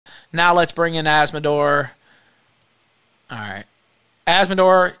Now let's bring in Azzmador. All right.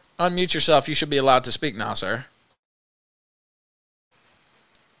 Azzmador, unmute yourself. You should be allowed to speak now, sir.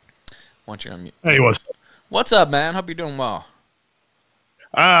 Once you're unmute. Hey, what's up, man? Hope you're doing well.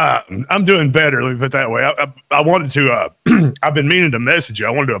 I'm doing better. Let me put it that way. I wanted to. I've been meaning to message you. I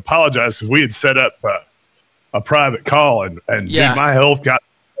wanted to apologize because we had set up a private call, and yeah. Dude,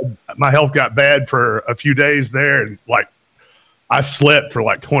 my health got bad for a few days there, and like I slept for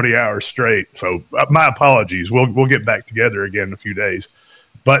like 20 hours straight. So my apologies. We'll get back together again in a few days.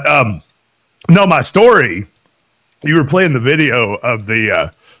 But no, my story. You were playing the video of the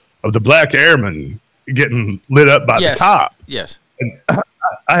black airman getting lit up by the cop. Yes. And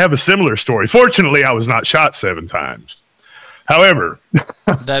I have a similar story. Fortunately, I was not shot 7 times. However,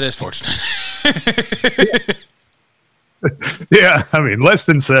 that is fortunate. Yeah, I mean, less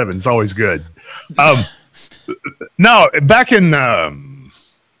than 7 is always good. No, back in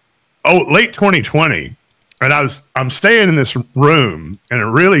late 2020, and I'm staying in this room in a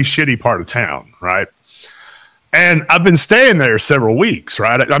really shitty part of town, right? And I've been staying there several weeks,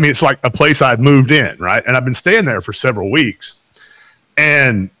 right? I mean, it's like a place I'd moved in, right? And I've been staying there for several weeks.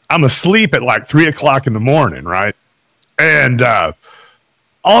 And I'm asleep at like 3 o'clock in the morning, right? And all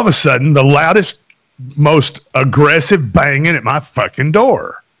of a sudden, the loudest, most aggressive banging at my fucking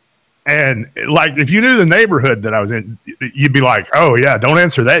door. And like, if you knew the neighborhood that I was in, you'd be like, oh yeah, don't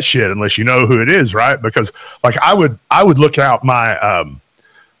answer that shit unless you know who it is, right? Because like I would look out my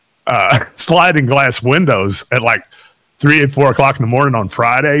sliding glass windows at like 3 and 4 o'clock in the morning on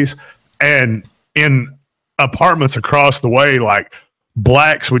Fridays, and in apartments across the way, like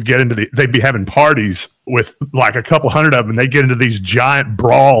blacks would get into they'd be having parties with like a couple hundred of them. They'd get into these giant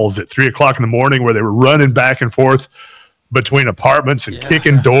brawls at 3 o'clock in the morning where they were running back and forth between apartments and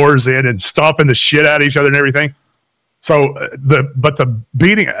kicking doors in and stomping the shit out of each other and everything. So but the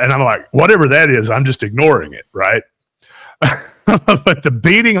beating, and I'm like, whatever that is, I'm just ignoring it, right? But the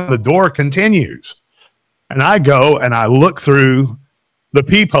beating on the door continues. And I go and I look through the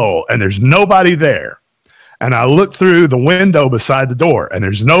peephole and there's nobody there. And I look through the window beside the door and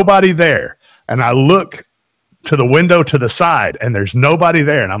there's nobody there. And I look to the window to the side and there's nobody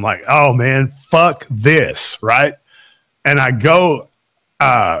there. And I'm like, oh man, fuck this, right? And I go,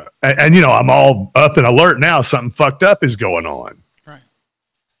 and you know, I'm all up and alert now. Something fucked up is going on.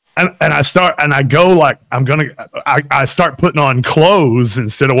 And I go like, I start putting on clothes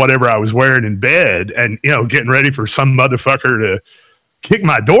instead of whatever I was wearing in bed, and, you know, getting ready for some motherfucker to kick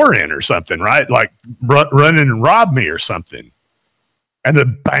my door in or something, right? Like run in and rob me or something. And the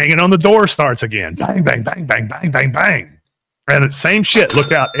banging on the door starts again. Bang, bang, bang, bang, bang, bang, bang. And the same shit,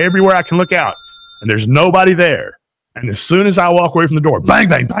 look out everywhere I can look out. And there's nobody there. And as soon as I walk away from the door, bang,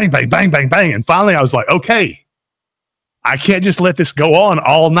 bang, bang, bang, bang, bang, bang. And finally I was like, okay, I can't just let this go on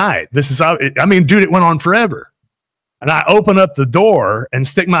all night. This is, I mean, dude, it went on forever. And I open up the door and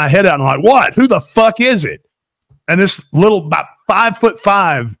stick my head out and I'm like, what? Who the fuck is it? And this little, about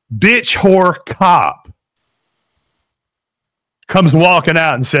 5'5" bitch whore cop comes walking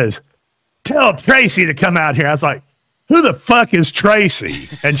out and says, tell Tracy to come out here. I was like, who the fuck is Tracy?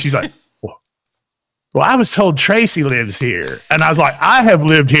 And she's like, well, I was told Tracy lives here. And I was like, I have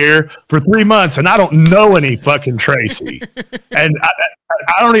lived here for 3 months and I don't know any fucking Tracy. And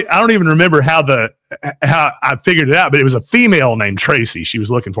I don't even remember how I figured it out, but it was a female named Tracy she was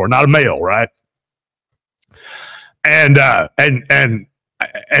looking for, not a male, right? And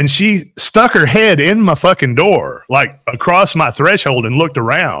she stuck her head in my fucking door, like across my threshold, and looked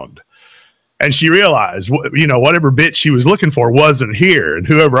around. And she realized, you know, whatever bitch she was looking for wasn't here. And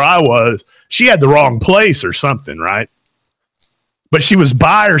whoever I was, she had the wrong place or something, right? But she was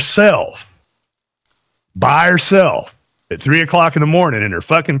by herself at 3 o'clock in the morning in her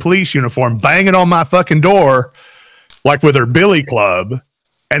fucking police uniform, banging on my fucking door, like with her billy club,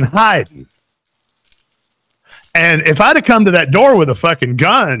 and hiding. And if I'd have come to that door with a fucking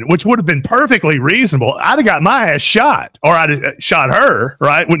gun, which would have been perfectly reasonable, I'd have got my ass shot, or I'd have shot her,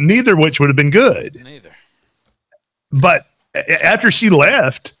 right? Neither of which would have been good. Neither. But after she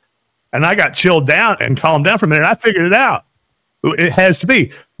left and I got chilled down and calmed down from there, I figured it out. It has to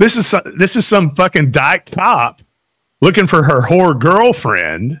be. This is some fucking dyke cop looking for her whore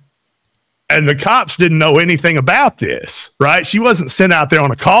girlfriend. And the cops didn't know anything about this, right? She wasn't sent out there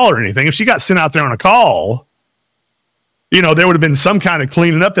on a call or anything. If she got sent out there on a call, you know, there would have been some kind of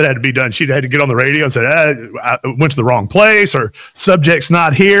cleaning up that had to be done. She'd had to get on the radio and say, I went to the wrong place, or subject's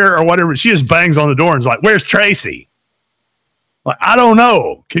not here, or whatever. She just bangs on the door and is like, where's Tracy? Like, I don't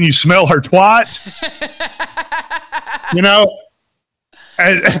know. Can you smell her twat? You know?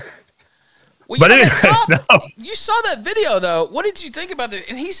 And Well, but you know, anyway, that cop, no. you saw that video though. What did you think about that?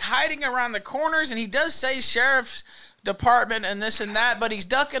 And he's hiding around the corners, and he does say sheriff's department and this and that, but he's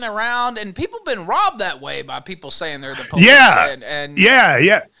ducking around, and people been robbed that way by people saying they're the police. Yeah, and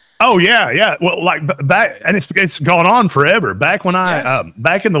yeah. Oh yeah. Well, like back, and it's gone on forever. Back when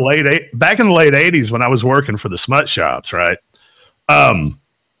back in the late '80s when I was working for the smut shops, right?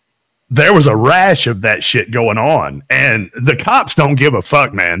 There was a rash of that shit going on, and the cops don't give a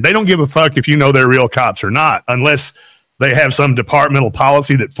fuck, man. They don't give a fuck if you know they're real cops or not, unless they have some departmental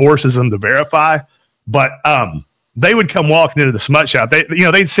policy that forces them to verify. But they would come walking into the smut shop.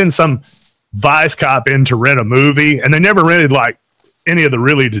 They'd send some vice cop in to rent a movie, and they never rented like any of the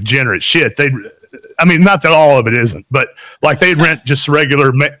really degenerate shit. I mean, not that all of it isn't, but like they'd rent just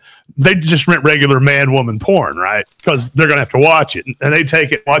regular man woman porn, right? Because they're gonna have to watch it, and they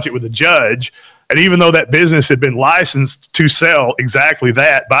take it, watch it with a judge. And even though that business had been licensed to sell exactly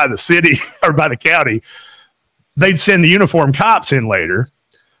that by the city or by the county, they'd send the uniformed cops in later,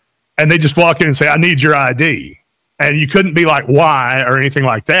 and they just walk in and say, "I need your ID." And you couldn't be like, why, or anything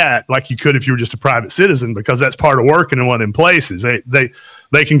like that, like you could if you were just a private citizen, because that's part of working in one of them places.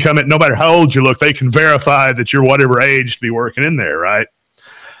 They can come in, no matter how old you look, they can verify that you're whatever age to be working in there, right?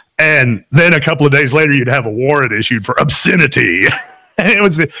 And then a couple of days later, you'd have a warrant issued for obscenity. And it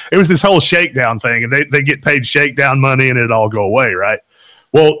was this whole shakedown thing, and they get paid shakedown money, and it'd all go away, right?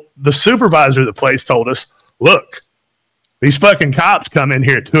 Well, the supervisor of the place told us, look, these fucking cops come in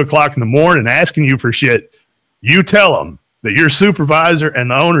here at 2 o'clock in the morning asking you for shit. You tell them that your supervisor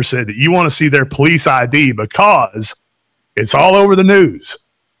and the owner said that you want to see their police ID because it's all over the news.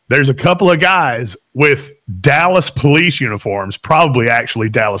 There's a couple of guys with Dallas police uniforms, probably actually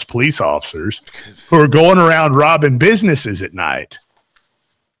Dallas police officers, who are going around robbing businesses at night.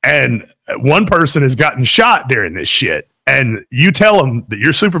 And one person has gotten shot during this shit. And you tell them that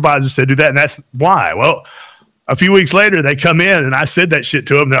your supervisor said do that, and that's why. Well, a few weeks later, they come in, and I said that shit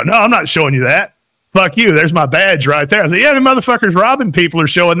to them. No, I'm not showing you that. Fuck you. There's my badge right there. I said, yeah, the motherfuckers robbing people are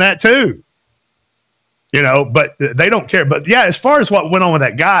showing that too. You know, but they don't care. But yeah, as far as what went on with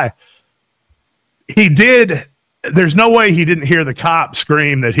that guy, there's no way he didn't hear the cop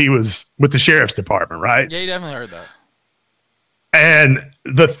scream that he was with the sheriff's department, right? Yeah, he definitely heard that. And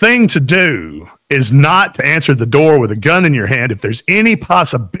the thing to do is not to answer the door with a gun in your hand if there's any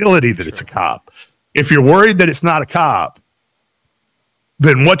possibility that it's a cop. If you're worried that it's not a cop,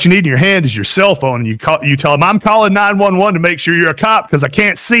 then what you need in your hand is your cell phone, and you tell them, I'm calling 911 to make sure you're a cop because I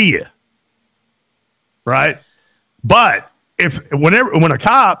can't see you. Right? But when a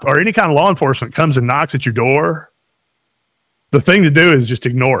cop or any kind of law enforcement comes and knocks at your door, the thing to do is just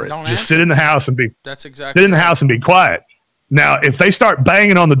ignore it. Just sit in the house and be house and be quiet. Now, if they start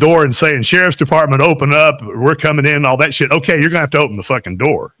banging on the door and saying, Sheriff's Department, open up, we're coming in, all that shit, okay, you're gonna have to open the fucking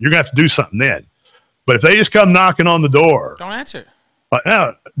door. You're gonna have to do something then. But if they just come knocking on the door, don't answer it.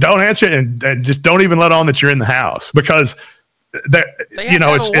 No, don't answer it, and just don't even let on that you're in the house, because they have to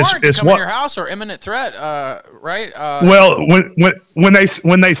have a warrant to come in your house or imminent threat, right? Well, when they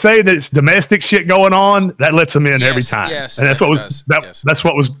say that it's domestic shit going on, that lets them in every time. Yes, and that's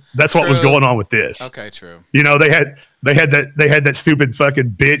what was going on with this. Okay, true. You know, they had that stupid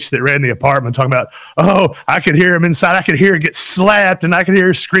fucking bitch that ran the apartment talking about, oh, I could hear him inside, I could hear her get slapped, and I could hear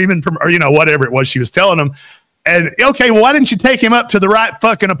her screaming from, or whatever it was she was telling them. And okay, well, why didn't you take him up to the right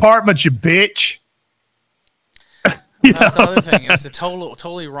fucking apartment, you bitch? That's the other thing. It's a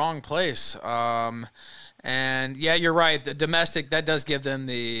totally wrong place. And yeah, you're right. The domestic, that does give them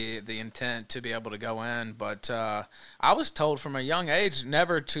the intent to be able to go in. But I was told from a young age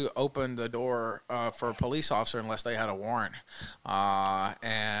never to open the door for a police officer unless they had a warrant,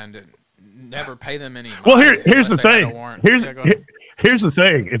 and never pay them any money. Well, here's the thing. Here's the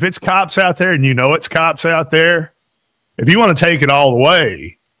thing. If it's cops out there and it's cops out there, if you want to take it all the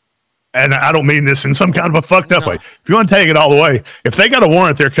way, and I don't mean this in some kind of a fucked up way. If you want to take it all the way, if they got a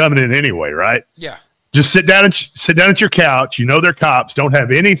warrant, they're coming in anyway, right? Yeah. Just sit down at your couch. You know they're cops. Don't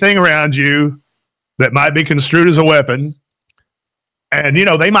have anything around you that might be construed as a weapon. And,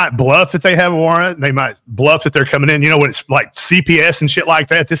 they might bluff that they have a warrant. They might bluff that they're coming in. When it's like CPS and shit like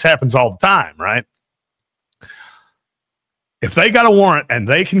that, this happens all the time, right? If they got a warrant and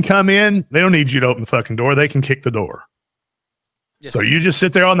they can come in, they don't need you to open the fucking door. They can kick the door. Yes, so you just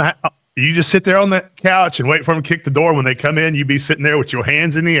sit there on the couch and wait for them to kick the door. When they come in, you be sitting there with your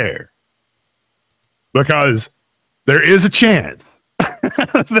hands in the air, because there is a chance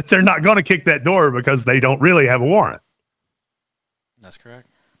that they're not going to kick that door because they don't really have a warrant. That's correct.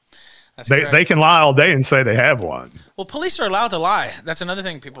 They can lie all day and say they have one. Well, police are allowed to lie. That's another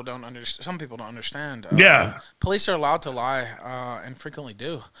thing people don't understand. Some people don't understand. Yeah. Police are allowed to lie and frequently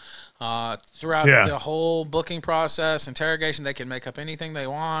do. Throughout the whole booking process, interrogation, they can make up anything they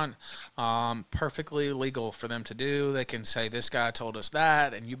want. Perfectly legal for them to do. They can say, this guy told us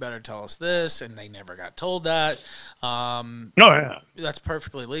that, and you better tell us this, and they never got told that. That's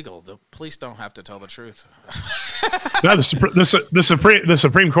perfectly legal. The police don't have to tell the truth. No, the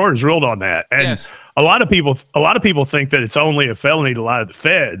Supreme Court has ruled on that, and a lot of people think that it's only a felony to lie to the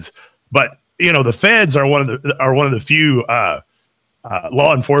feds, but the feds are one of the few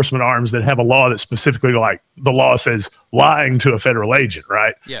law enforcement arms that have a law that specifically, like, the law says lying to a federal agent,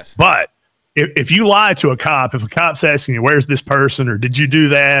 right? Yes. But if you lie to a cop, if a cop's asking you, where's this person, or did you do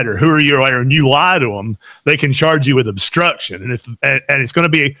that, or who are you, and you lie to them, they can charge you with obstruction. And it's going to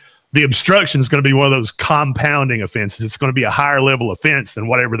be, the obstruction is going to be one of those compounding offenses. It's going to be a higher level offense than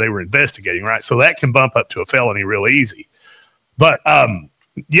whatever they were investigating, right? So that can bump up to a felony real easy. But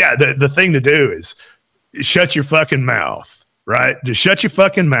the thing to do is shut your fucking mouth, right? Just shut your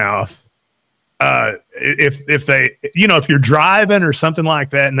fucking mouth. If they, if you're driving or something like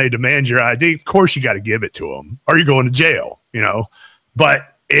that and they demand your ID, of course you got to give it to them, or you're going to jail,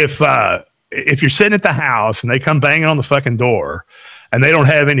 But if you're sitting at the house and they come banging on the fucking door and they don't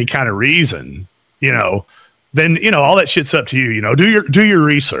have any kind of reason, then, all that shit's up to you. Do your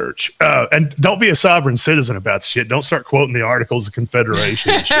research, and don't be a sovereign citizen about the shit. Don't start quoting the Articles of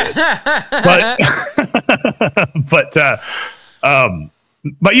Confederation and shit.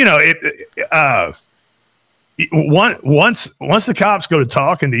 Once the cops go to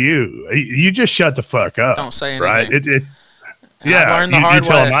talking to you, you just shut the fuck up. Don't say anything. Right? I've learned the hard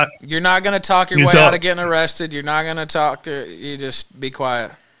way. You're not going to talk your way out of getting arrested. You're not going to talk you just be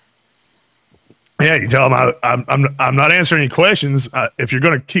quiet. Yeah, you tell them I'm not answering any questions. If you're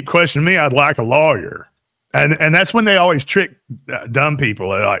going to keep questioning me, I'd like a lawyer. And that's when they always trick dumb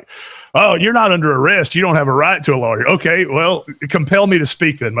people. They're like, oh, you're not under arrest. You don't have a right to a lawyer. Okay, well, compel me to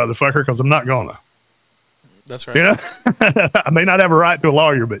speak then, motherfucker, because I'm not gonna. That's right. I may not have a right to a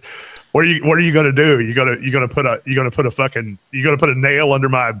lawyer, but what are you gonna do? You gonna put a nail under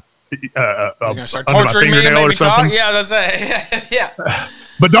my you're gonna start torturing me and make me talk? Yeah, that's it. Yeah.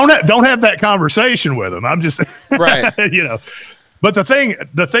 But don't have that conversation with them. I'm just right. But the thing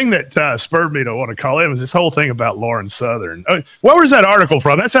that spurred me to want to call in was this whole thing about Lauren Southern. What was that article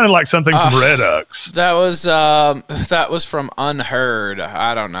from? That sounded like something from Redux. That was from Unheard.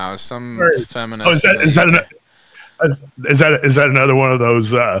 I don't know, some feminist. Is that another one of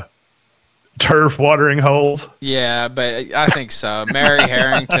those turf watering holes? Yeah, but I think so. Mary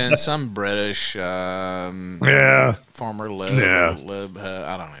Harrington, some British former lib.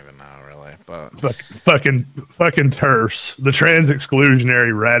 I don't even know really, but fucking turfs, the trans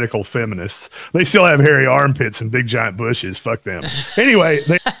exclusionary radical feminists. They still have hairy armpits and big giant bushes. Fuck them. Anyway,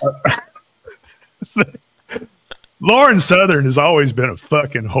 Lauren Southern has always been a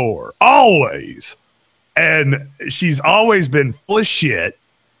fucking whore, always, and she's always been full of shit.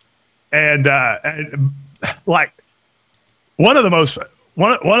 And like one of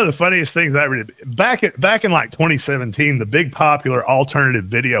the funniest things I ever did back in like 2017, the big popular alternative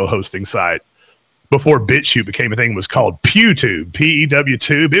video hosting site before BitChute became a thing was called PewTube,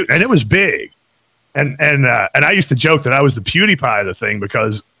 PEW-Tube, and it was big. And I used to joke that I was the PewDiePie of the thing,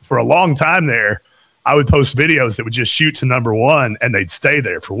 because for a long time there, I would post videos that would just shoot to #1 and they'd stay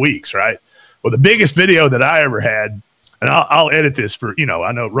there for weeks, right? Well, the biggest video that I ever had, and I'll edit this for,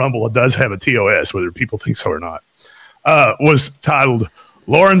 I know Rumble does have a TOS, whether people think so or not, was titled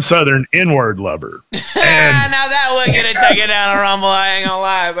Lauren Southern N-Word Lover. And now that would get it taken down on Rumble, I ain't gonna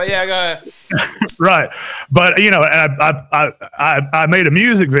lie. But yeah, go ahead. Right. But, I made a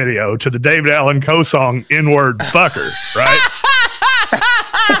music video to the David Allen co-song N-Word Fucker, right?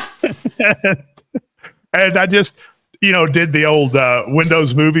 And I just... did the old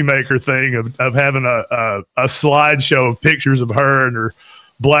Windows Movie Maker thing of having a slideshow of pictures of her and her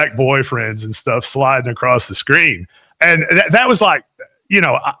black boyfriends and stuff sliding across the screen. And that was like,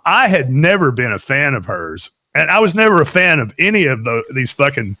 I had never been a fan of hers. And I was never a fan of any of these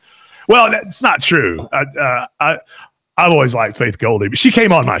fucking, well, that's not true. I've always liked Faith Goldie, but she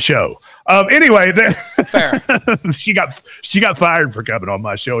came on my show. Anyway, fair. she got fired for coming on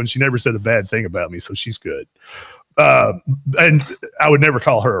my show, and she never said a bad thing about me, so she's good. And I would never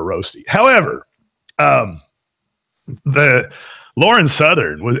call her a roastie. However, the Lauren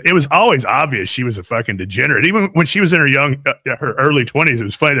Southern it was always obvious she was a fucking degenerate. Even when she was in her early 20s, it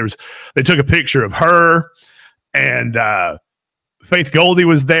was funny. They took a picture of her and Faith Goldie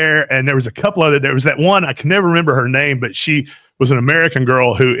was there, and there was a couple other. There was that one, I can never remember her name, but she was an American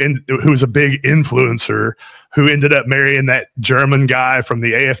girl who was a big influencer who ended up marrying that German guy from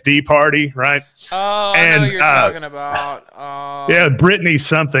the AFD party, right? Oh, I know who you're talking about. Yeah, Brittany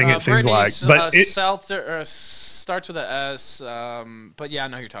something, it seems like. But it starts with an S, but yeah, I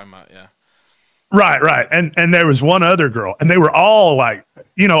know who you're talking about, yeah. Right. And there was one other girl, and they were all like,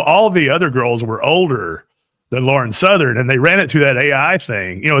 you know, all the other girls were older than Lauren Southern, and they ran it through that AI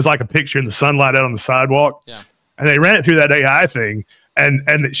thing. You know, it was like a picture in the sunlight out on the sidewalk. Yeah. And they ran it through that AI thing, and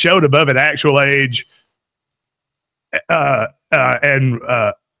it showed above it actual age and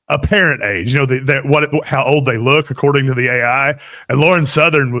apparent age. You know, how old they look according to the AI. And Lauren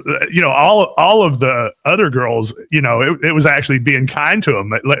Southern, you know, all of the other girls, you know, it was actually being kind to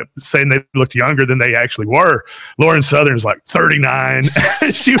them, saying they looked younger than they actually were. Lauren Southern's like 39.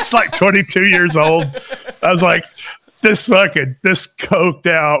 She was like 22 years old. I was like, this coked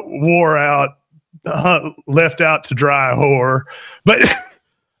out, wore out, left out to dry whore. But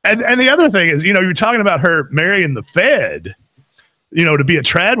and the other thing is, you know, you're talking about her marrying the Fed, you know, to be a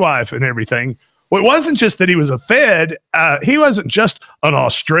trad wife and everything. Well, it wasn't just that he was a Fed. He wasn't just an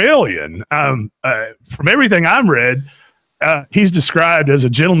Australian. From everything I've read, he's described as a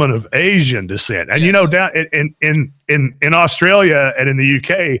gentleman of Asian descent. And yes, you know, down in Australia and in the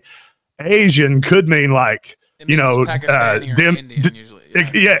UK, Asian could mean like, you know, Indian usually.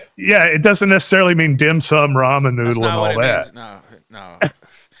 Yeah. It doesn't necessarily mean dim sum, ramen noodle, and all that. No.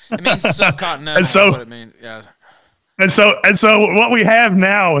 It means subcontinental. And so, is what it means. Yeah. And so what we have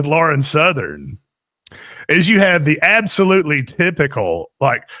now with Lauren Southern is you have the absolutely typical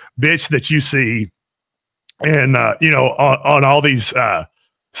like bitch that you see in you know, on all these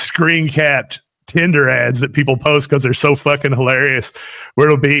screen capped Tinder ads that people post because they're so fucking hilarious, where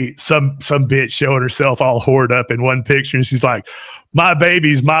it'll be some bitch showing herself all whored up in one picture, and she's like, my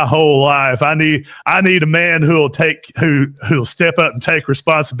baby's my whole life. I need a man who'll step up and take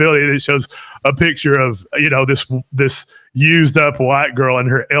responsibility. And it shows a picture of, you know, this used up white girl and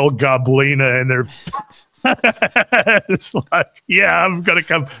her El Goblina, and they're it's like, yeah, I'm gonna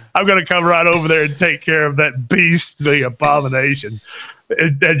come right over there and take care of that beast, the abomination,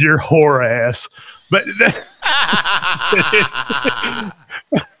 and your whore ass. But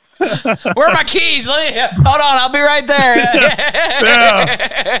where are my keys? Hold on, I'll be right there.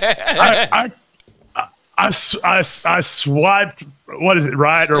 Yeah. I swiped. What is it?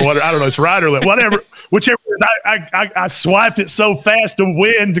 Right or what? I don't know. It's right or left. Whatever. Whichever. I swiped it so fast the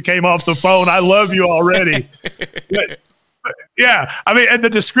wind came off the phone. I love you already. But yeah, I mean, and the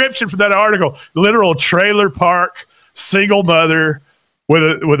description for that article: literal trailer park, single mother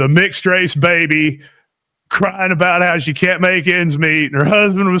with a mixed race baby, crying about how she can't make ends meet, and her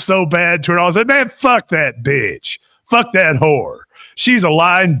husband was so bad to her. I said, man, fuck that bitch. Fuck that whore. She's a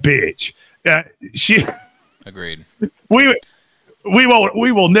lying bitch. She agreed. We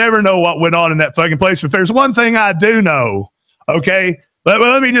will never know what went on in that fucking place. But there's one thing I do know. Okay,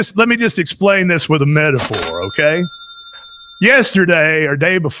 let me just explain this with a metaphor. Okay, yesterday or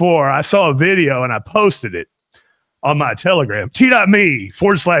day before, I saw a video and I posted it on my Telegram,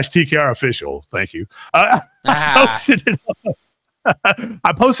 t.me/TKR official. Thank you. I posted it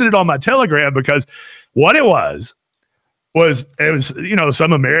on my Telegram because what it was, you know,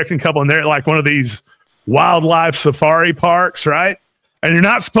 some American couple, and they're like one of these wildlife safari parks, right? And you're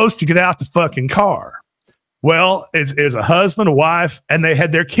not supposed to get out the fucking car. Well, it's a husband, a wife, and they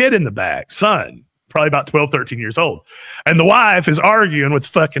had their kid in the back, son, probably about 12, 13 years old. And the wife is arguing with the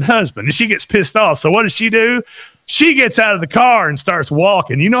fucking husband, and she gets pissed off. So what does she do? She gets out of the car and starts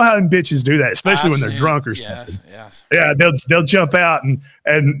walking. You know how bitches do that, especially when they're drunk or something. Yes. Yeah, they'll jump out,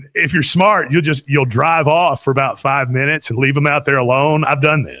 and if you're smart, you'll drive off for about 5 minutes and leave them out there alone. I've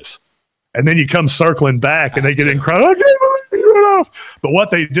done this. And then you come circling back and they get in crowd. I can't believe you went off. But what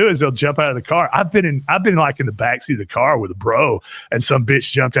they do is they'll jump out of the car. I've been like in the backseat of the car with a bro, and some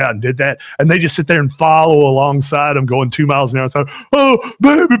bitch jumped out and did that. And they just sit there and follow alongside them going 2 miles an hour. So, oh,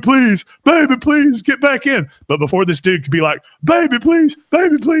 baby, please get back in. But before this dude could be like, baby, please, a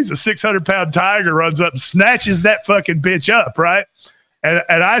 600-pound tiger runs up and snatches that fucking bitch up, right? And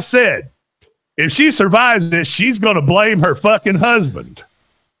I said, if she survives this, she's going to blame her fucking husband.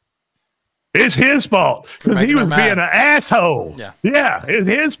 It's his fault because he was being an asshole. Yeah, it's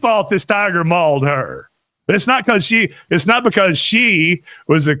his fault this tiger mauled her. It's not because she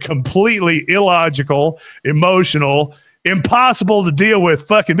was a completely illogical, emotional, impossible to deal with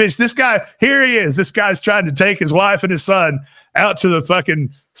fucking bitch. This guy, here he is. This guy's trying to take his wife and his son out to the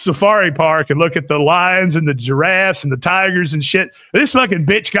fucking safari park and look at the lions and the giraffes and the tigers and shit. This fucking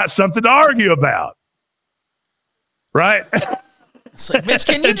bitch got something to argue about. Right? It's like, bitch,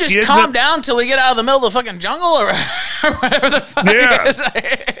 can you just ends calm up- down till we get out of the middle of the fucking jungle or whatever the fuck Yeah. it is?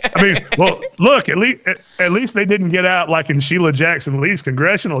 I mean, well, look, at least they didn't get out like in Sheila Jackson Lee's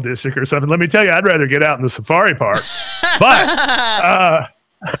congressional district or something. Let me tell you, I'd rather get out in the safari park. But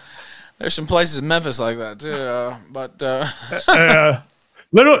there's some places in Memphis like that too.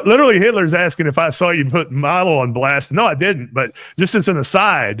 literally, Hitler's asking if I saw you put Milo on blast. No, I didn't. But just as an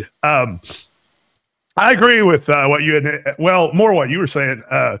aside, I agree with what you had. Well, more what you were saying.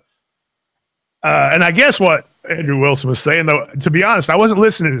 And I guess what Andrew Wilson was saying, though, to be honest, I wasn't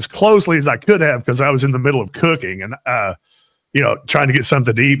listening as closely as I could have because I was in the middle of cooking and, trying to get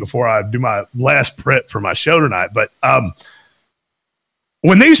something to eat before I do my last prep for my show tonight. But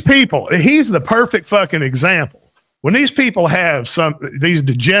when these people, he's the perfect fucking example. When these people have these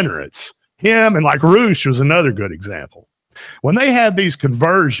degenerates, him and like Roosh was another good example. When they have these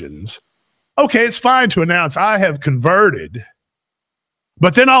conversions, okay, it's fine to announce I have converted.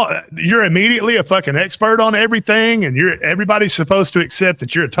 But then you're immediately a fucking expert on everything, and everybody's supposed to accept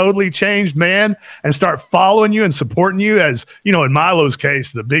that you're a totally changed man and start following you and supporting you as, in Milo's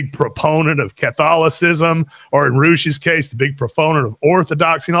case, the big proponent of Catholicism, or in Roosh's case, the big proponent of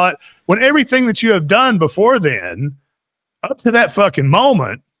Orthodoxy and all that. When everything that you have done before then, up to that fucking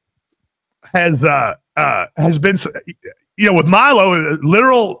moment, has been, with Milo,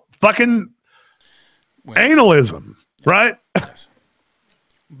 literal fucking analism, right? Yes.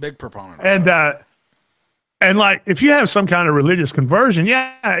 Big proponent. And like, if you have some kind of religious conversion,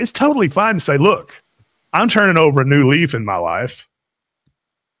 yeah, it's totally fine to say, look, I'm turning over a new leaf in my life.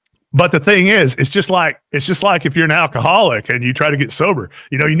 But the thing is, it's just like if you're an alcoholic and you try to get sober,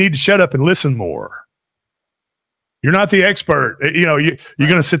 you need to shut up and listen more. You're not the expert. You're going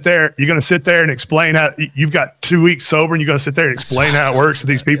to sit there. You're going to sit there and explain how you've got 2 weeks sober, and you're going to sit there and explain how it works to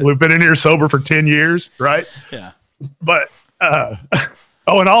these people who've been in here sober for 10 years, right? Yeah. But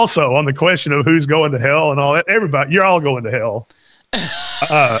oh, and also on the question of who's going to hell and all that, everybody, you're all going to hell.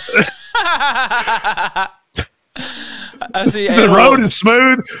 I see. The road is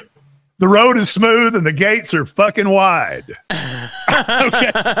smooth. The road is smooth, and the gates are fucking wide.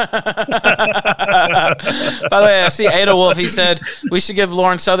 Okay. By the way, I see Ada Wolf. He said we should give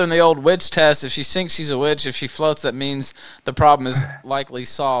Lauren Southern the old witch test. If she sinks, she's a witch. If she floats, that means the problem is likely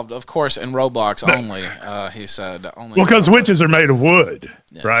solved. Of course, in Roblox only. He said only. Well, because witches are made of wood,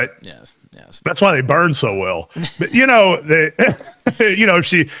 yes, right? Yes. Yes. That's why they burn so well. But the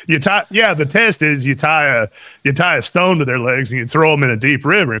test is you tie a stone to their legs and you throw them in a deep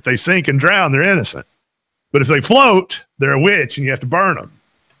river. If they sink and drown, they're innocent. But if they float, they're a witch and you have to burn them.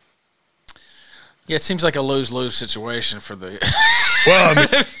 Yeah, it seems like a lose-lose situation for the well,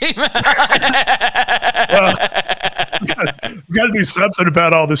 we got to do something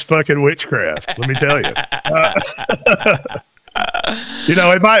about all this fucking witchcraft. Let me tell you.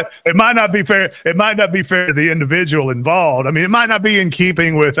 It might not be fair. It might not be fair to the individual involved. I mean, it might not be in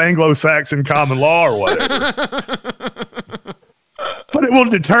keeping with Anglo-Saxon common law or whatever. But it will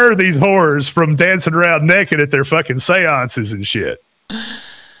deter these whores from dancing around naked at their fucking seances and shit.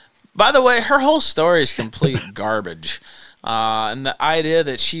 By the way, her whole story is complete garbage. And the idea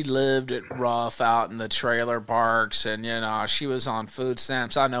that she lived it rough out in the trailer parks and, she was on food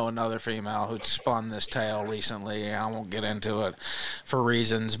stamps. I know another female who spun this tale recently. I won't get into it for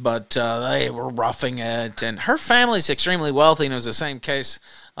reasons, but they were roughing it. And her family's extremely wealthy, and it was the same case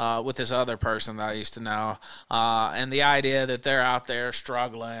with this other person that I used to know. And the idea that they're out there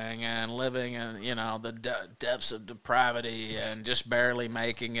struggling and living in, the depths of depravity and just barely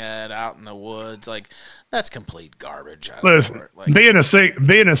making it out in the woods, like, that's complete garbage. Listen, being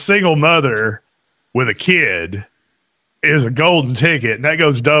a single mother with a kid is a golden ticket, and that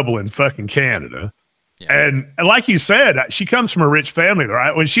goes double in fucking Canada. Yes. And like you said, she comes from a rich family,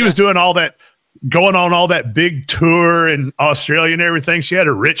 right? When she was doing all that, going on all that big tour in Australia and everything, she had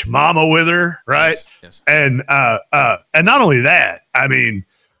a rich mama with her, right? Yes. And not only that, I mean,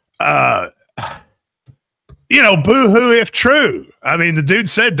 boo-hoo if true. I mean, the dude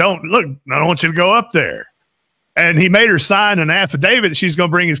said, I don't want you to go up there. And he made her sign an affidavit that she's going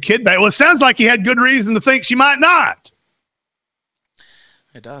to bring his kid back. Well, it sounds like he had good reason to think she might not.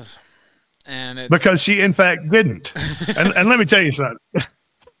 It does. Because she, in fact, didn't. and let me tell you something.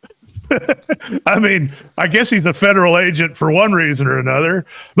 I mean, I guess he's a federal agent for one reason or another.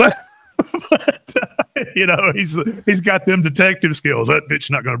 But he's got them detective skills. That bitch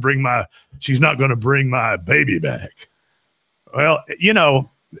she's not going to bring my baby back. Well,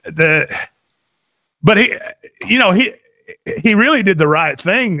 but he really did the right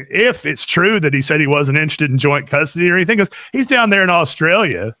thing if it's true that he said he wasn't interested in joint custody or anything, because he's down there in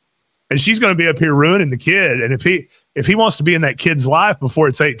Australia and she's going to be up here ruining the kid. And if if he wants to be in that kid's life before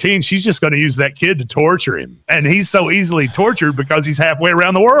it's 18, she's just going to use that kid to torture him. And he's so easily tortured because he's halfway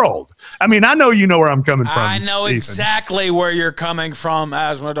around the world. I mean, I know you know where I'm coming from. I know Ethan. exactly where you're coming from,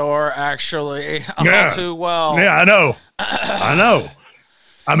 Azzmador, actually. All too well. Yeah, I know. I know.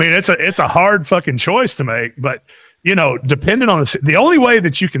 I mean, it's a hard fucking choice to make, but you know, depending on the only way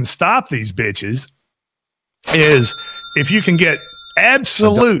that you can stop these bitches is if you can get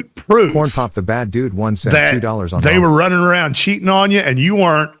absolute proof. Corn Pop the bad dude $1 $2 on they were running around cheating on you and you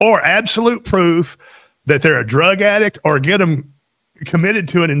weren't, or absolute proof that they're a drug addict, or get them committed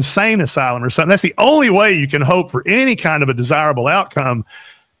to an insane asylum or something. That's the only way you can hope for any kind of a desirable outcome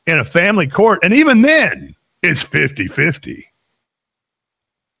in a family court. And even then, it's 50-50.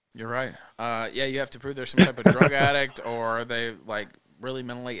 You're right. Yeah, you have to prove there's some type of drug addict, or they like really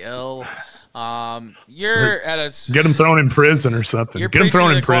mentally ill. You're at a get them thrown in prison or something. You're get them thrown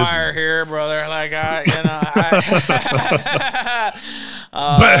to in the prison choir here, brother. Like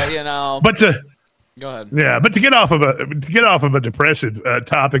but to go ahead. Yeah, but to get off of a depressive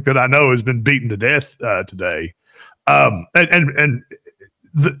topic that I know has been beaten to death today,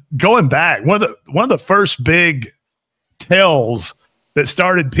 going back, one of the first big tells that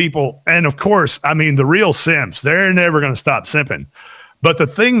started people, and of course, I mean, the real simps, they're never going to stop simping. But the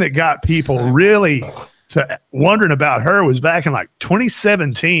thing that got people really to wondering about her was back in like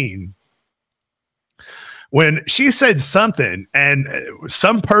 2017 when she said something, and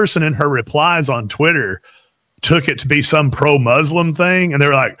some person in her replies on Twitter took it to be some pro-Muslim thing, and they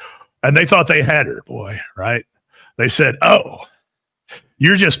were like, and they thought they had her, boy, right? They said, oh,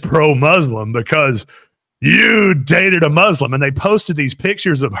 you're just pro-Muslim because you dated a Muslim. And they posted these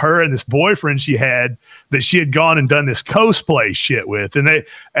pictures of her and this boyfriend she had that she had gone and done this cosplay shit with. And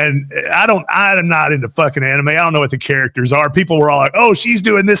I'm not into fucking anime. I don't know what the characters are. People were all like, oh, she's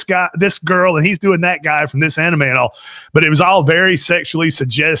doing this girl, and he's doing that guy from this anime and all. But it was all very sexually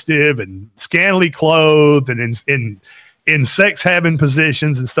suggestive and scantily clothed and in sex having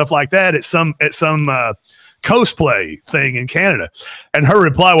positions and stuff like that at some cosplay thing in Canada. And her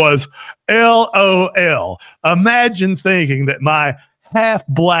reply was, LOL, imagine thinking that my half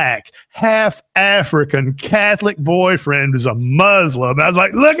black, half African Catholic boyfriend is a Muslim. I was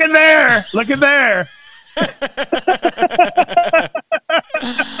like, look at there.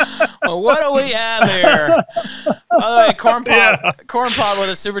 Well, what do we have here? By the way, Corn Pot with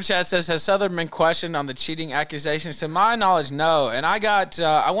a super chat says, has Southern been questioned on the cheating accusations? To my knowledge, no. And I got,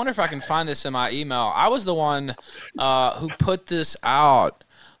 I wonder if I can find this in my email. I was the one who put this out.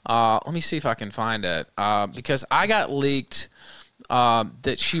 Let me see if I can find it. Because I got leaked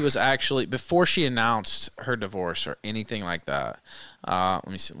that she was actually, before she announced her divorce or anything like that. Let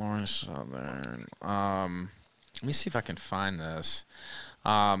me see, Lauren Southern. Let me see if I can find this.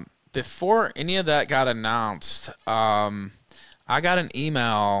 Before any of that got announced, I got an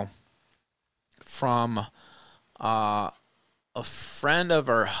email from a friend of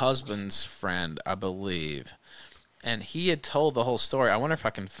her husband's friend, I believe. And he had told the whole story. I wonder if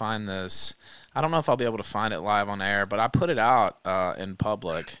I can find this. I don't know if I'll be able to find it live on air, but I put it out in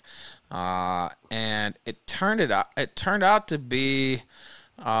public. And it turned out to be,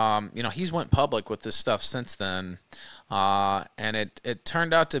 he's went public with this stuff since then. And it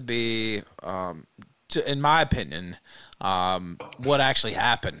turned out to be, in my opinion, what actually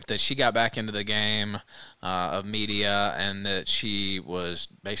happened. That she got back into the game of media, and that she was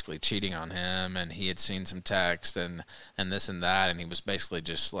basically cheating on him, and he had seen some text and this and that, and he was basically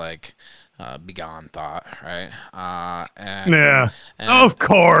just like begone thought, right? And of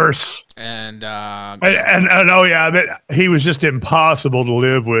course. And oh yeah, I bet he was just impossible to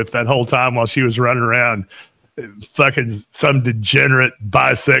live with that whole time while she was running around fucking some degenerate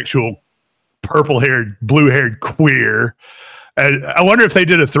bisexual purple-haired, blue-haired queer. And I wonder if they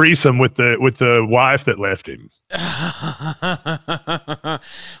did a threesome with the wife that left him.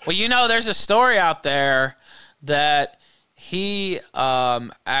 Well, there's a story out there that he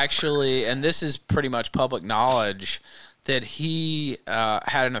actually, and this is pretty much public knowledge, that he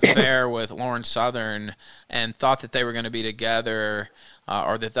had an affair with Lauren Southern and thought that they were going to be together,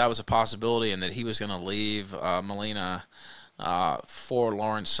 or that was a possibility, and that he was going to leave Melina for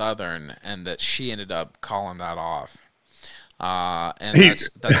Lauren Southern, and that she ended up calling that off. And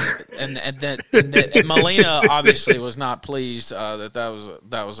Melina obviously was not pleased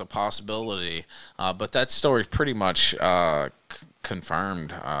that was a possibility. But that story pretty much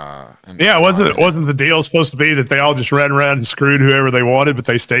confirmed. Wasn't the deal supposed to be that they all just ran around and screwed whoever they wanted, but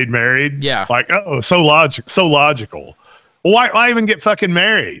they stayed married? Yeah. Like, oh, so logical. Why even get fucking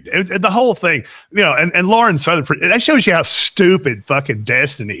married? The whole thing, you know, and Lauren Southern, that shows you how stupid fucking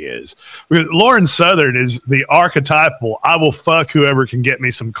Destiny is. Because Lauren Southern is the archetypal, I will fuck whoever can get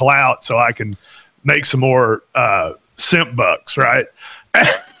me some clout so I can make some more simp bucks, right?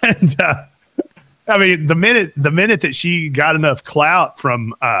 And I mean, the minute that she got enough clout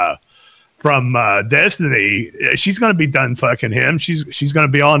from Destiny, she's going to be done fucking him. She's going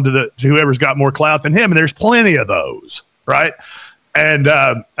to be on to whoever's got more clout than him, and there's plenty of those, right? And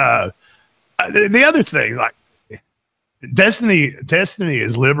the other thing, like Destiny,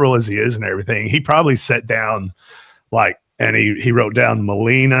 as liberal as he is and everything, he probably sat down and he wrote down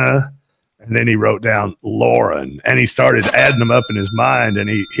Melina, and then he wrote down Lauren, and he started adding them up in his mind, and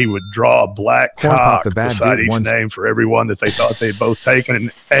he would draw a black cock beside each name for everyone that they thought they'd both taken,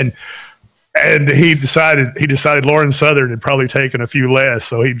 and he decided Lauren Southern had probably taken a few less,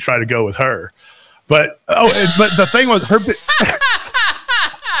 so he'd try to go with her. But the thing was her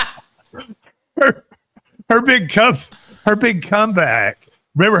big comeback.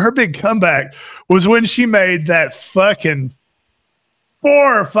 Remember, her big comeback was when she made that fucking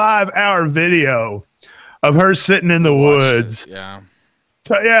 4 or 5 hour video of her sitting in the woods. Yeah.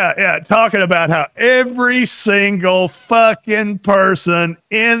 Talking about how every single fucking person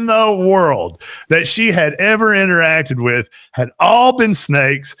in the world that she had ever interacted with had all been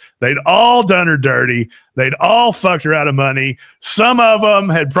snakes. They'd all done her dirty. They'd all fucked her out of money. Some of them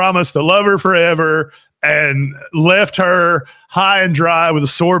had promised to love her forever and left her high and dry with a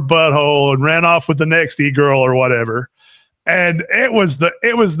sore butthole and ran off with the next e-girl or whatever. And it was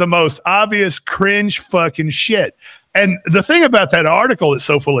the most obvious cringe fucking shit. And the thing about that article that's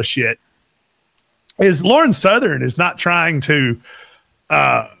so full of shit is Lauren Southern is not trying to,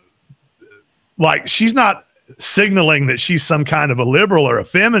 she's not signaling that she's some kind of a liberal or a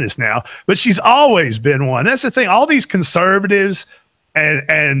feminist now, but she's always been one. That's the thing. All these conservatives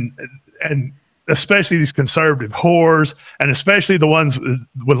and especially these conservative whores, and especially the ones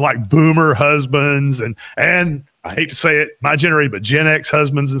with like boomer husbands and I hate to say it, my generation, but Gen X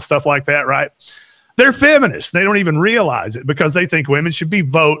husbands and stuff like that, right? They're feminists. They don't even realize it because they think women should be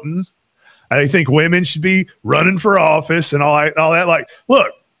voting. They think women should be running for office and all that. Like,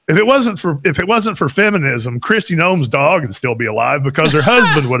 look, if it wasn't for feminism, Kristi Noem's dog would still be alive because her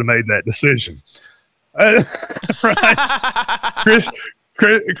husband would have made that decision. Right?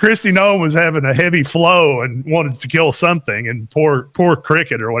 Kristi Noem was having a heavy flow and wanted to kill something, and poor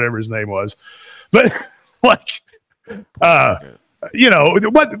Cricket or whatever his name was. But you know,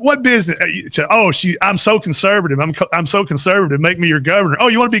 what business? I'm so conservative. I'm so conservative. Make me your governor. Oh,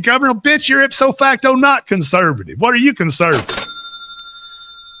 you want to be governor? Bitch, you're ipso facto not conservative. What are you conservative?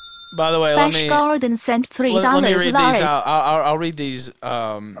 By the way, Flash Garden sent $3. Let me read these out. I'll read these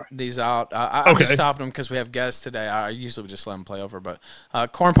out. I'm just stopping them because we have guests today. I usually would just let them play over. But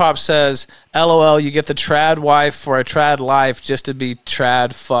Corn Pop says, LOL, you get the trad wife for a trad life just to be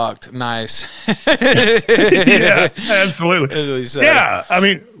trad fucked. Nice. Yeah, absolutely. That's what he said. Yeah, I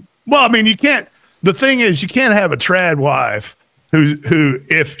mean, you can't. The thing is, you can't have a trad wife who,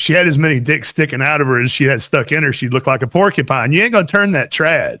 if she had as many dicks sticking out of her as she had stuck in her, she'd look like a porcupine. You ain't gonna turn that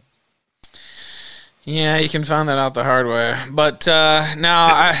trad. Yeah, you can find that out the hard way. But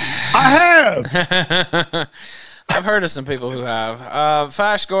now I have. I've heard of some people who have.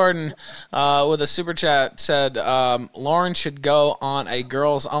 Fash Gordon with a super chat said Lauren should go on a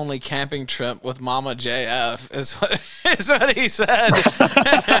girls only camping trip with Mama JF is what he said.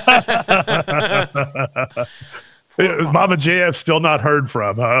 Mama JF still not heard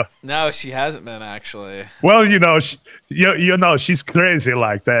from, huh? No, she hasn't been actually. Well, you know, she's crazy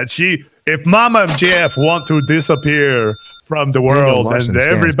like that. If Mama JF want to disappear from the world and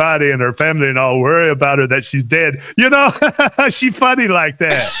everybody and her family and all worry about her that she's dead, you know, she funny like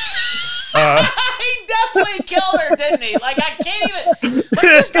that. He definitely killed her, didn't he? Like, I can't even. Like,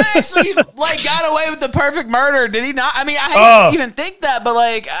 this guy actually got away with the perfect murder, did he not? I mean, I hate to even think that, but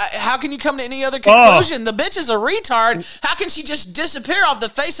like, how can you come to any other conclusion? The bitch is a retard. How can she just disappear off the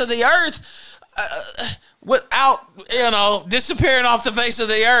face of the earth without, disappearing off the face of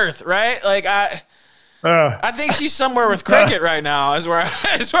the earth, right? Like, I think she's somewhere with Cricket right now. Is where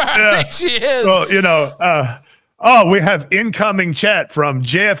I think she is. Well, we have incoming chat from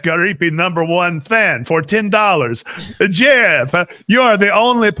Jeff Garipi, #1 fan, for $10. Jeff, you are the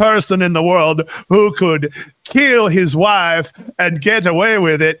only person in the world who could kill his wife and get away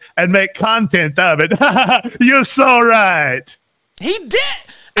with it and make content of it. You're so right. He did.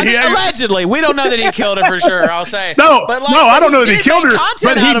 I mean, allegedly, we don't know that he killed her for sure. I'll say no, but I don't know that he killed her,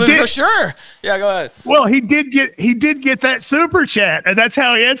 but he did for sure. Yeah, go ahead. Well, he did get that super chat, and that's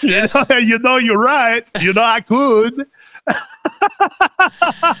how he answered it. You know, you're right. You know, I could.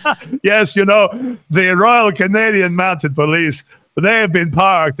 Yes, you know, the Royal Canadian Mounted Police, they have been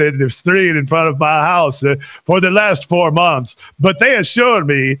parked in the street in front of my house for the last 4 months, but they assure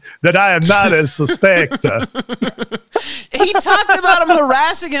me that I am not a suspect. He talked about him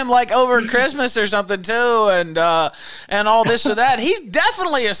harassing him like over Christmas or something too, and all this or that. He's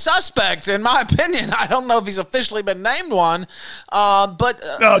definitely a suspect, in my opinion. I don't know if he's officially been named one, but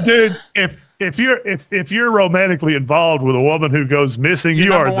no, dude, if you're romantically involved with a woman who goes missing,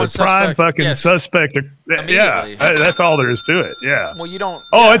 you are the prime fucking suspect. Yeah, that's all there is to it. Yeah. Well, you don't.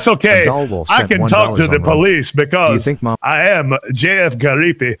 Oh, it's okay. I can talk to the police because I am JF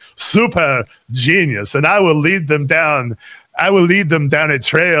Garipi, super genius, and I will lead them down. I will lead them down a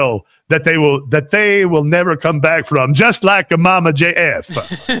trail that they will never come back from, just like a Mama JF.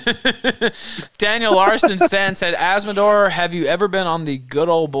 Daniel Larson Stan said, Azzmador, have you ever been on the Good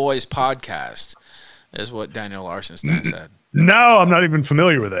Old Boys podcast? Is what Daniel Larson Stan said. No, I'm not even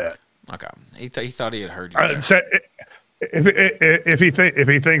familiar with that. Okay, he thought he had heard you. So if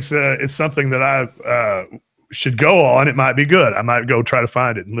he thinks it's something that I should go on, it might be good. I might go try to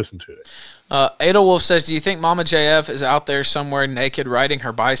find it and listen to it. Ada Wolf says, do you think Mama JF is out there somewhere naked riding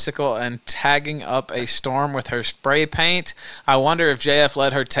her bicycle and tagging up a storm with her spray paint? I wonder if JF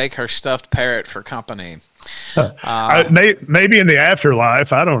let her take her stuffed parrot for company. Maybe in the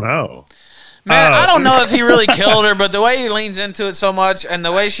afterlife. I don't know. Man, I don't know if he really killed her, but the way he leans into it so much and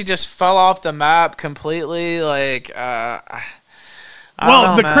the way she just fell off the map completely, like, well,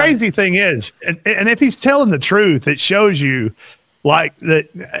 the crazy thing is, and if he's telling the truth, it shows you like that.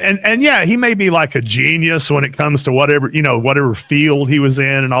 And yeah, he may be like a genius when it comes to whatever field he was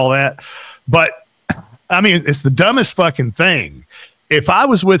in and all that. But I mean, it's the dumbest fucking thing. If I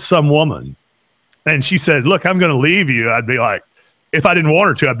was with some woman and she said, look, I'm going to leave you, I'd be like, if I didn't want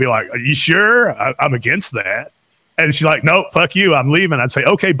her to, I'd be like, are you sure? I'm against that. And she's like, no, fuck you, I'm leaving. I'd say,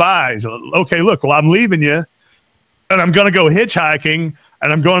 okay, bye. Like, okay, look, well, I'm leaving you, and I'm going to go hitchhiking,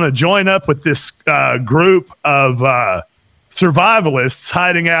 and I'm going to join up with this group of survivalists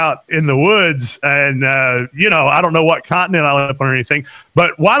hiding out in the woods. And, I don't know what continent I'll end up on or anything,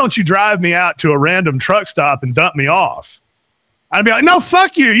 but why don't you drive me out to a random truck stop and dump me off? I'd be like, no,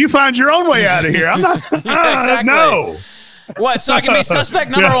 fuck you. You find your own way out of here. I'm not, yeah, exactly. No. What, so I can be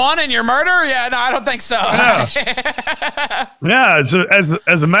suspect number one in your murder? Yeah, no, I don't think so. Yeah,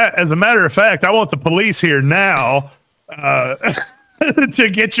 as a matter of fact, I want the police here now to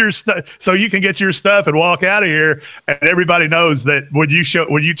get your stuff, so you can get your stuff and walk out of here, and everybody knows that when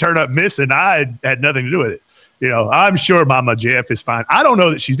you turn up missing, I had nothing to do with it. I'm sure Mama Jeff is fine. I don't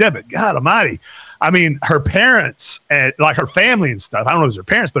know that she's dead, but God Almighty, I mean, her parents and like her family and stuff. I don't know if it was her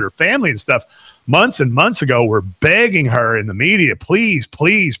parents, but her family and stuff, months and months ago, were begging her in the media, please,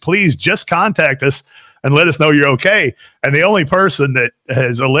 please, please, just contact us and let us know you're okay. And the only person that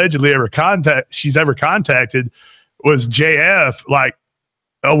has allegedly she's ever contacted was JF. Like,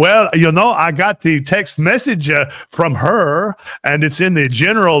 oh, well, I got the text message from her, and it's in the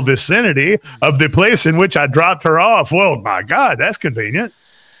general vicinity of the place in which I dropped her off. Well, my God, that's convenient.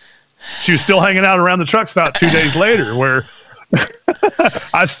 She was still hanging out around the truck stop 2 days later, where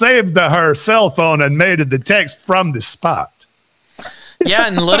I saved her cell phone and made the text from the spot. Yeah,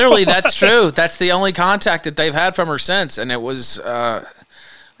 and literally, that's true. That's the only contact that they've had from her since, and it was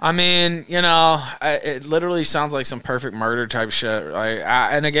I mean, it literally sounds like some perfect murder type shit. Like,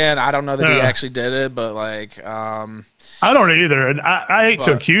 and again, I don't know that he actually did it, but like, I don't either. And I hate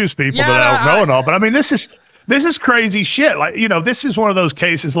to accuse people that I don't know and all, but I mean, this is crazy shit. Like, this is one of those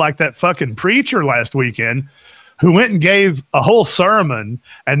cases like that fucking preacher last weekend who went and gave a whole sermon,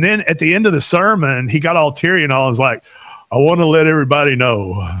 and then at the end of the sermon, he got all teary and all. Was like, I want to let everybody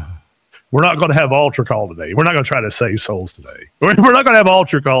know, we're not going to have altar call today. We're not going to try to save souls today. We're not going to have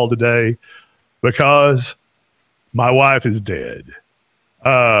altar call today because my wife is dead.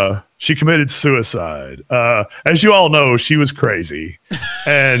 She committed suicide. As you all know, she was crazy.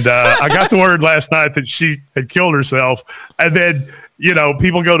 And I got the word last night that she had killed herself. And then,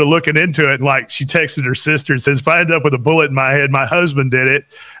 people go to looking into it, and like, she texted her sister and says, if I end up with a bullet in my head, my husband did it.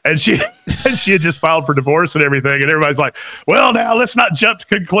 And she had just filed for divorce and everything. And everybody's like, well, now let's not jump to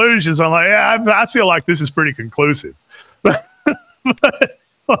conclusions. I'm like, yeah, I feel like this is pretty conclusive.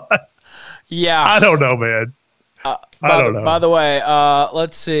 Yeah. I don't know, man. I don't know. By the way,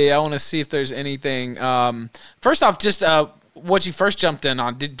 let's see. I want to see if there's anything. First off, just what you first jumped in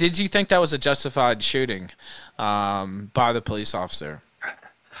on. Did you think that was a justified shooting by the police officer?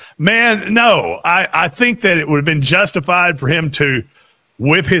 Man, no. I think that it would have been justified for him to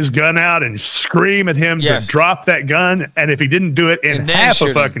whip his gun out and scream at him to drop that gun, and if he didn't do it in half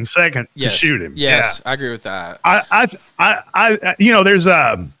a fucking second, to shoot him. Yes, I agree with that. You know, there was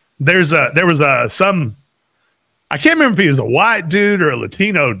some, I can't remember if he was a white dude or a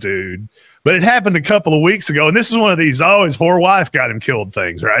Latino dude, but it happened a couple of weeks ago, and this is one of these always whore wife got him killed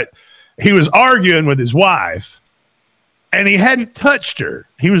things, right? He was arguing with his wife, and he hadn't touched her.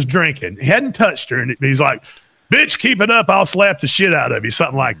 He was drinking. He hadn't touched her, and he's like, bitch, keep it up. I'll slap the shit out of you.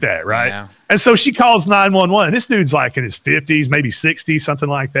 Something like that, right? Yeah. And so she calls 911. This dude's like in his 50s, maybe 60s, something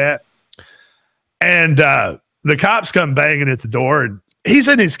like that. And the cops come banging at the door, and he's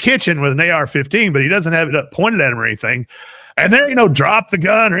in his kitchen with an AR-15, but he doesn't have it up pointed at him or anything. And there, you know, drop the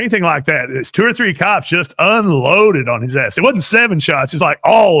gun or anything like that. It's 2 or 3 cops just unloaded on his ass. It wasn't 7 shots. It's like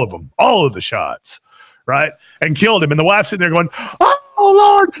all of them, all of the shots, right? And killed him. And the wife's sitting there going, oh,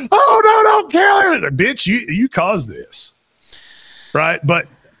 Lord, oh, no, don't kill him. Bitch, you caused this, right? But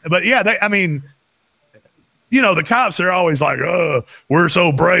yeah, I mean, you know, the cops are always like, oh, we're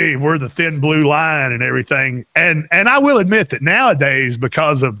so brave. We're the thin blue line and everything. And I will admit that nowadays,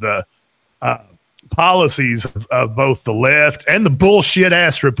 because of the policies of both the left and the bullshit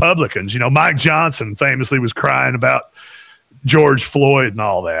ass Republicans, you know, Mike Johnson famously was crying about George Floyd and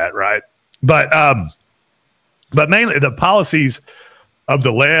all that, right? But mainly the policies of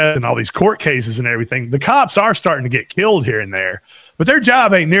the left and all these court cases and everything, the cops are starting to get killed here and there, but their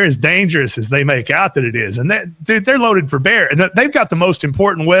job ain't near as dangerous as they make out that it is. And they're loaded for bear, and they've got the most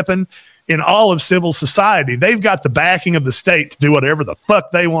important weapon in all of civil society. They've got the backing of the state to do whatever the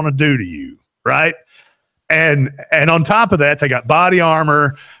fuck they want to do to you, right? And on top of that, they got body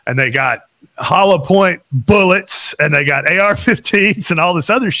armor, and they got hollow point bullets, and they got AR-15s and all this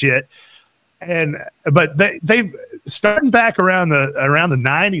other shit. But they starting back around the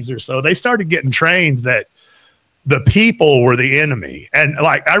 90s or so, they started getting trained that the people were the enemy. And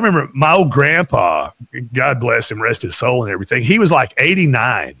like, I remember my old grandpa, God bless him, rest his soul and everything, he was like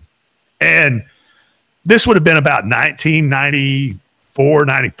 89. And this would have been about 1994,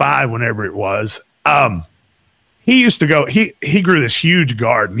 95, whenever it was. He used to go, he grew this huge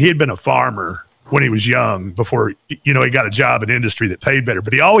garden. He had been a farmer when he was young before, you know, he got a job in industry that paid better,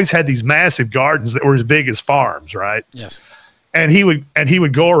 but he always had these massive gardens that were as big as farms, right? Yes. And he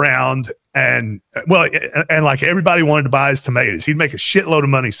would go around and like everybody wanted to buy his tomatoes. He'd make a shitload of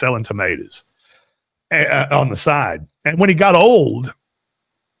money selling tomatoes on the side. And when he got old,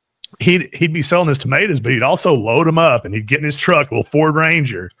 he'd be selling his tomatoes, but he'd also load them up, and he'd get in his truck, a little Ford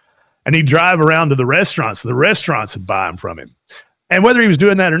Ranger, and he'd drive around to the restaurants. So the restaurants would buy them from him. And whether he was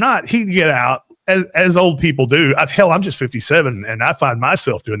doing that or not, he'd get out, as old people do. Hell, I'm just 57, and I find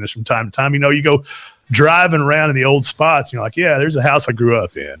myself doing this from time to time. You know, you go driving around in the old spots, and you're like, yeah, there's a house I grew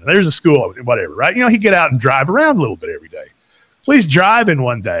up in, and there's a school, whatever, right? You know, he'd get out and drive around a little bit every day. Well, he's driving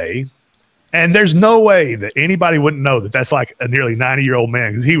one day, and there's no way that anybody wouldn't know that that's like a nearly 90-year-old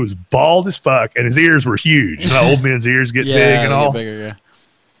man, because he was bald as fuck, and his ears were huge. You know, old men's ears get big and all. Bigger,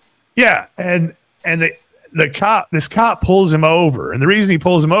 yeah, and this cop pulls him over, and the reason he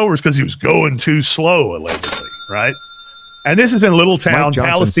pulls him over is because he was going too slow, allegedly, right? And this is in little town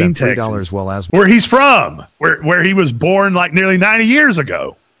Palestine, Texas, where he's from, where he was born like nearly 90 years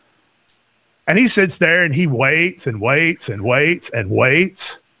ago. And he sits there and he waits and waits and waits and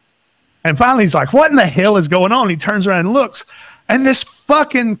waits. And finally he's like, what in the hell is going on? He turns around and looks, and this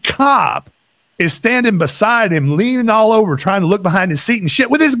fucking cop is standing beside him, leaning all over, trying to look behind his seat and shit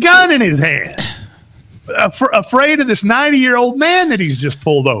with his gun in his hand. Afraid of this 90-year-old man that he's just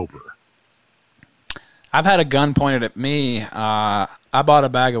pulled over. I've had a gun pointed at me. I bought a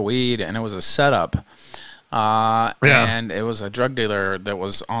bag of weed, and it was a setup. And it was a drug dealer that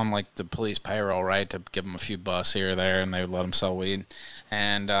was on like the police payroll, right, to give them a few bucks here or there, and they would let them sell weed.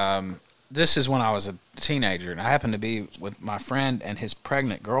 And this is when I was a teenager, and I happened to be with my friend and his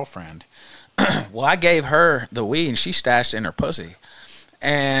pregnant girlfriend. Well, I gave her the weed, and she stashed it in her pussy.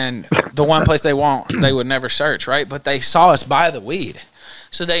 And the one place they would never search, right? But they saw us buy the weed,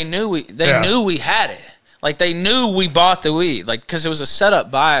 so they knew we had it. Like, they knew we bought the weed, like, because it was a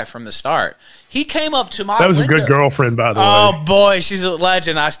setup buy from the start. He came up to my window. That was a good girlfriend, by the way. Oh, boy, she's a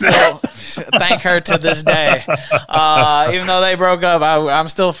legend. I still thank her to this day. Even though they broke up,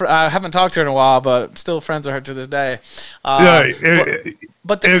 I haven't talked to her in a while, but still friends with her to this day.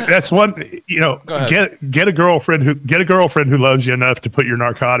 That's one, you know, get a girlfriend who loves you enough to put your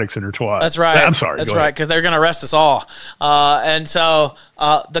narcotics in her twat. That's right. I'm sorry. That's right, because they're going to arrest us all. And so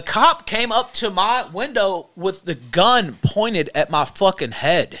the cop came up to my window with the gun pointed at my fucking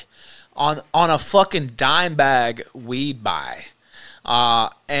head on a fucking dime bag weed buy.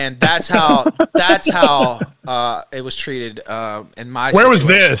 And that's how it was treated in my Where was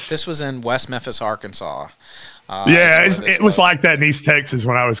situation. this? This was in West Memphis, Arkansas. Yeah, it was like that in East Texas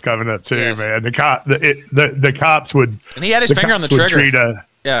when I was coming up too, Yes. man. The cops would, And he had his finger on the trigger.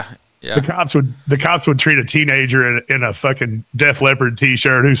 Yeah. The cops would treat a teenager in a fucking Def Leppard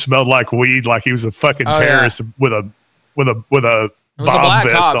t-shirt who smelled like weed, like he was a fucking terrorist with a It was a bomb black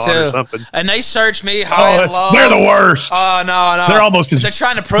vest cop on too, or something. and they searched me high and low. They're the worst. Oh no, They're almost as they're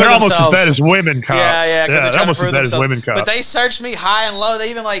trying to prove they're almost themselves. as bad as women cops. Yeah, they're almost as bad as women cops. But they searched me high and low. They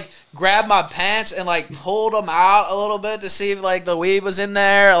even like grabbed my pants and like pulled them out a little bit to see if like the weed was in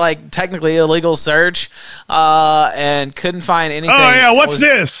there, like technically illegal search, and couldn't find anything. Oh yeah, what's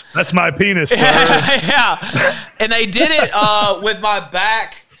this? That's my penis. Sir. Yeah, and they did it with my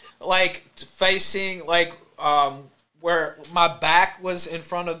back like facing like where my back was in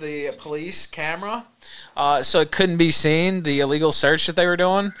front of the police camera, so it couldn't be seen, the illegal search that they were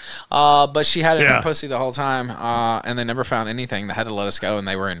doing. But she had it in her pussy the whole time, and they never found anything. They had to let us go, and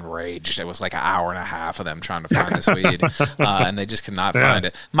they were enraged. It was like an hour and a half of them trying to find this weed, and they just could not find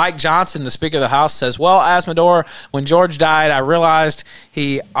it. Mike Johnson, the Speaker of the House, says, well, Azzmador, when George died, I realized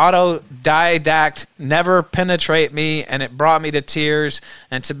he autodidact never penetrate me, and it brought me to tears,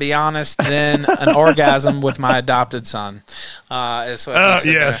 and to be honest, then an orgasm with my adopted son. Is what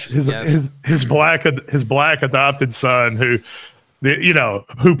he said his black adopted son who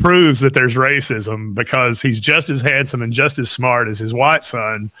proves that there's racism because he's just as handsome and just as smart as his white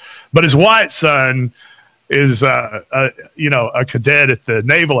son, but his white son is a cadet at the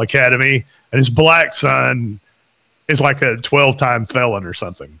Naval Academy, and his black son is like a 12-time felon or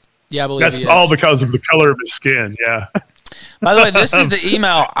something. Yeah, I believe that's all because of the color of his skin. Yeah. By the way, this is the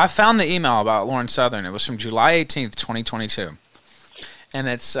email. I found the email about Lauren Southern. It was from July 18th, 2022. And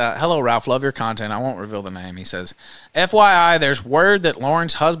it's, hello, Ralph, love your content. I won't reveal the name. He says, FYI, there's word that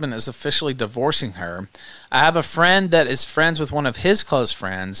Lauren's husband is officially divorcing her. I have a friend that is friends with one of his close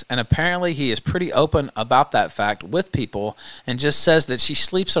friends, and apparently he is pretty open about that fact with people and just says that she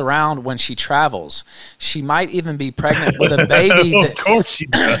sleeps around when she travels. She might even be pregnant with a baby. Of course she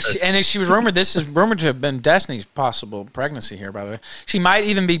does. And she was rumored, this is rumored to have been Destiny's possible pregnancy here, by the way. She might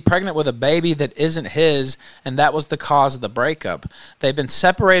even be pregnant with a baby that isn't his, and that was the cause of the breakup. They've been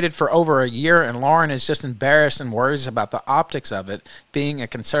separated for over a year, and Lauren is just embarrassed and worries about the optics of it, being a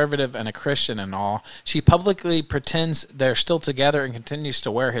conservative and a Christian and all. She publicly pretends they're still together and continues to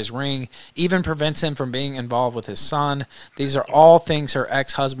wear his ring, even prevents him from being involved with his son. These are all things her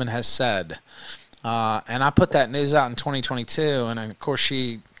ex-husband has said. And I put that news out in 2022, and of course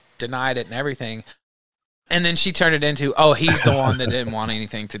she denied it and everything. And then she turned it into, oh, he's the one that didn't want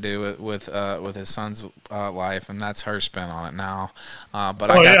anything to do with his son's life, and that's her spin on it now.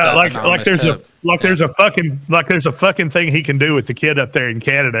 But I got there's a fucking thing he can do with the kid up there in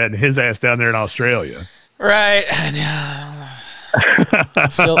Canada and his ass down there in Australia. Right. I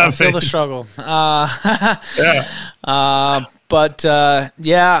feel the struggle. I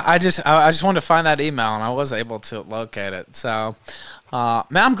just wanted to find that email, and I was able to locate it. So. Man,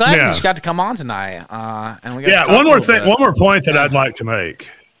 I'm glad that you got to come on tonight. And we got one more point that I'd like to make.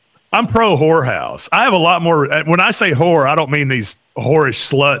 I'm pro whorehouse. I have a lot more. When I say whore, I don't mean these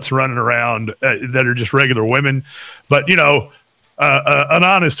whorish sluts running around that are just regular women, but an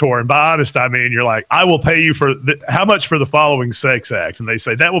honest whore. And by honest, I mean you're like, I will pay you for how much for the following sex act, and they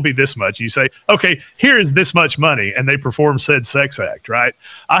say that will be this much. You say, okay, here is this much money, and they perform said sex act. Right?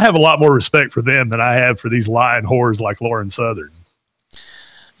 I have a lot more respect for them than I have for these lying whores like Lauren Southern.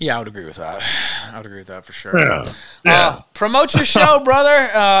 Yeah, I would agree with that. I would agree with that for sure. Yeah. Promote your show, brother,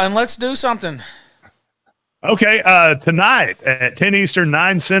 and let's do something. Okay, tonight at 10 Eastern,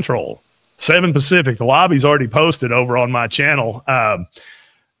 9 Central, 7 Pacific. The lobby's already posted over on my channel. The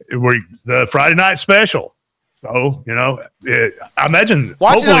Friday night special. So, I imagine.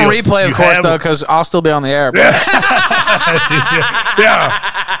 Watch it on replay, of course, though, because I'll still be on the air.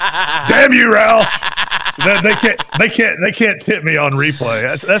 Yeah. Damn you, Ralph. They can't tip me on replay.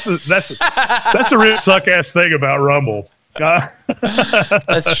 That's a real suck ass thing about Rumble.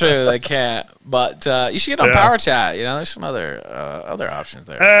 That's true. They can't. But you should get on Power Chat. There's some other options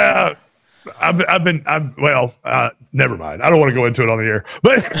there. Never mind. I don't want to go into it on the air.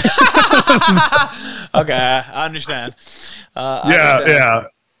 But okay, I understand. Yeah.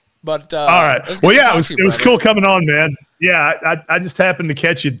 But all right. Well, yeah, it was cool coming on, man. Yeah, I just happened to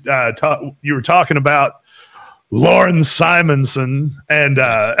catch you. You were talking about Lauren Simonson and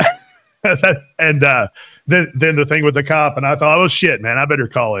then the thing with the cop, and I thought, oh shit, man, I better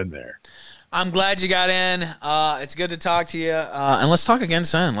call in there. I'm glad you got in. It's good to talk to you, and let's talk again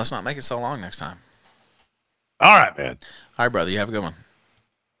soon. Let's not make it so long next time. All right, man. All right, brother. You have a good one.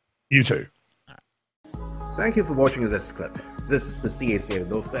 You too. Thank you for watching this clip. This is the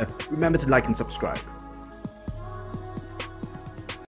CACA. Remember to like and subscribe.